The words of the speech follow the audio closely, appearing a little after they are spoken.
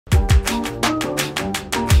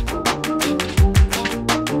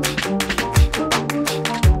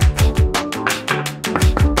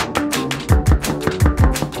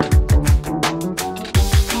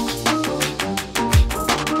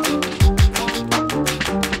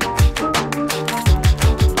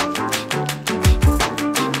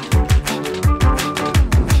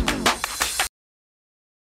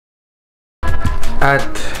At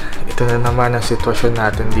ito na naman ang sitwasyon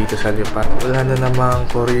natin dito sa lipat. Wala na namang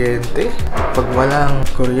kuryente. Pag walang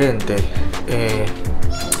kuryente,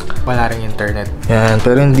 wala ring internet. Yan,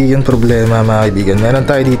 pero hindi yun problema mga kaibigan. Meron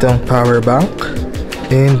tayo dito ang power bank.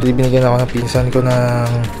 And binigyan ako ng pinsan ko ng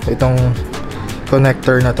itong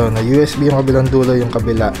connector na to, na USB yung kabilang dulo, yung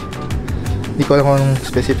kabila. Hindi ko alam kung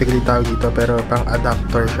specifically tawag dito, pero pang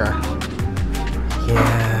adapter siya.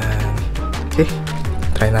 Yan. Okay,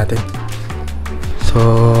 try natin.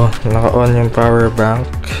 So, naka-on yung power bank.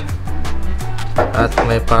 At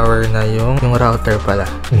may power na yung router pala.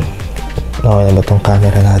 Okay na ba itong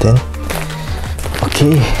camera natin?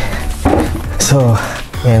 Okay. So,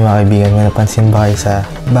 ngayon mga kaibigan, may napansin ba kayo sa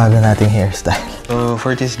bago nating hairstyle? So,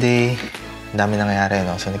 for this day, dami nangyayari,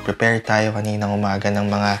 no? So, nag-prepare tayo kaninang umaga ng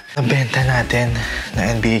mga nabenta natin na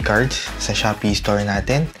NBA cards sa Shopee store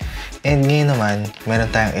natin. And ngayon naman, meron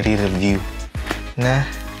tayong i-review na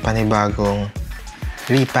panibagong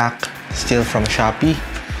repack still from Shopee.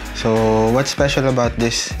 So, what's special about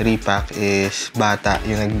this repack is bata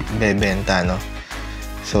yung nagbebenta, no?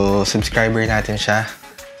 So, subscriber natin siya.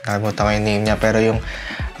 Nakalimutan ko yung name niya. Pero yung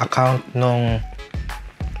account nung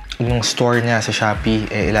store niya sa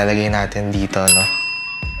Shopee, ilalagay natin dito, no?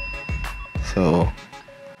 So,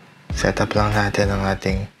 set up lang natin ang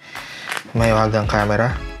ating mahiwagang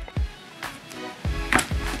camera.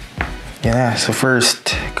 Yan na. So,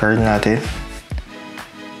 first, card natin.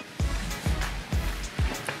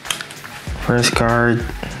 First card,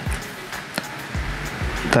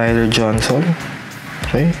 Tyler Johnson.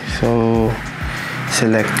 Okay, so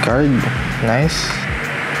select card. Nice.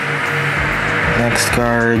 Next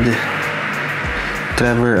card,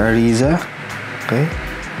 Trevor Ariza. Okay.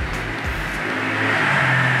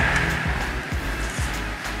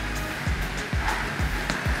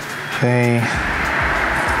 Okay.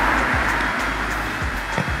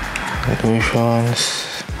 Illusions.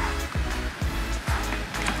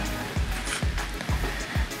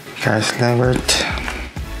 Cass Levert,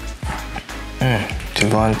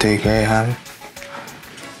 Devontae Graham,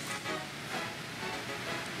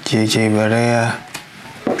 JJ Barea,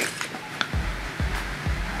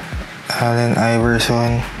 Allen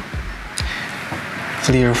Iverson,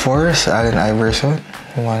 Clear Force, Allen Iverson,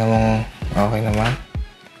 kung ano mong okay naman.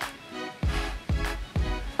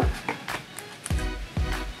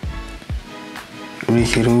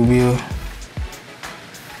 Ricky Rubio,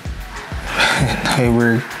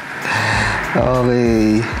 Nyberg.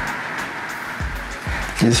 Okay.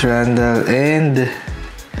 Just Randall and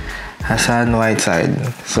Hassan Whiteside.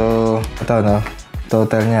 So, ito, no?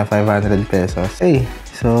 Total niya 500 pesos. Hey,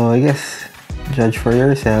 so I guess judge for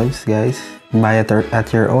yourselves, guys. Buy it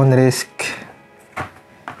at your own risk.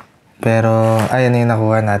 Pero ayan yung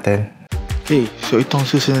nakuha natin. Okay, so itong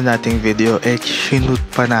susunod nating video, shoot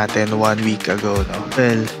pa natin 1 week ago, no?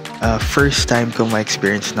 Well, first time kong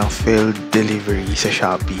ma-experience ng failed delivery sa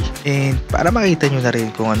Shopee. And para makita nyo na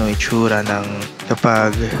rin kung ano itsura ng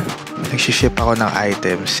kapag nag-ship ako ng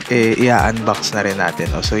items, i-unbox na rin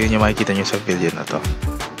natin. No? So yun yung makikita nyo sa video na to.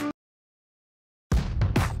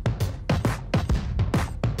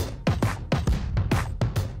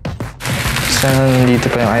 So dito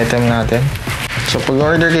pa yung item natin. So pag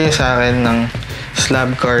order kayo sa akin ng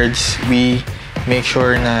slab cards, we make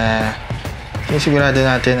sure na sigurado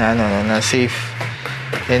natin na safe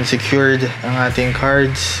and secured ang ating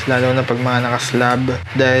cards, lalo na pag mga naka-slab,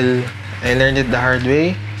 dahil I learned it the hard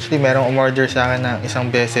way. Actually, merong umorder sa akin ng isang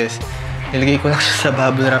beses, nilagay ko na siya sa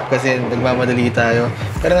bubble wrap kasi nagmamadali tayo,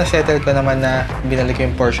 pero na-settle ko naman na binalik ko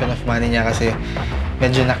yung portion of money niya kasi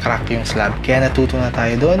medyo na-crack yung slab, kaya natuto na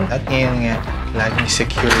tayo doon. At ngayon nga, laging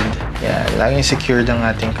secured. Yan, laging secured ang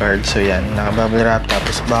ating card. So yan, naka-bubble wrap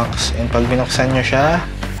tapos box, and pag binuksan nyo siya,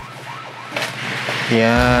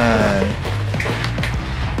 yan.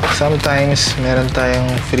 Sometimes, meron tayong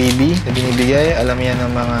freebie na binibigay. Alam yan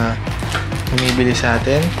ng mga bumibili sa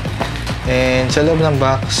atin. And sa loob ng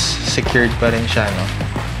box, secured pa rin siya, no?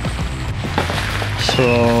 So,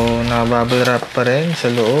 naka-bubble wrap pa rin sa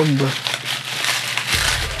loob.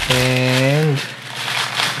 And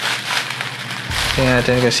tingnan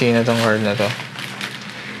natin kung sino tong card na to.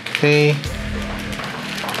 Okay.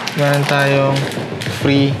 Meron tayong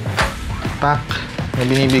free pack na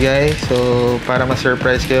binibigay. So, para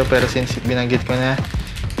ma-surprise kayo. Pero since binanggit ko na,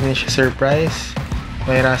 hindi siya surprise.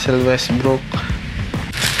 May Russell Westbrook.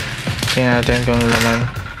 Tingnan natin kung laman.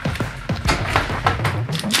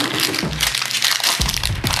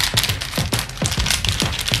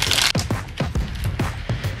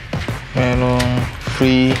 Merong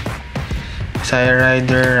free Sire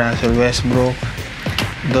Rider, Russell Westbrook,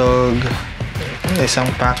 Dog, isang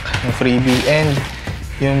pack ng freebie, and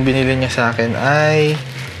yung binili niya sa akin ay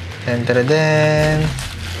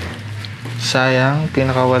Sayang.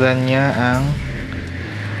 Pinakawalan niya ang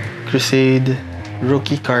Crusade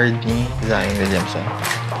rookie card ni Zion Williamson.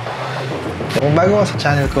 Kung bago ka sa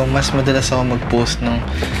channel ko, mas madalas ako mag-post ng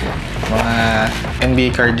mga NBA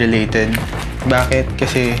card related. Bakit?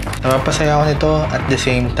 Kasi napapasaya ako nito, at the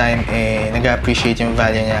same time nag-appreciate yung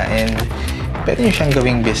value niya, and pwede nyo siyang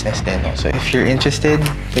gawing business din. No? So if you're interested,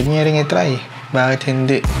 pwede nyo rin i-try. Bakit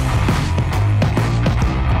hindi?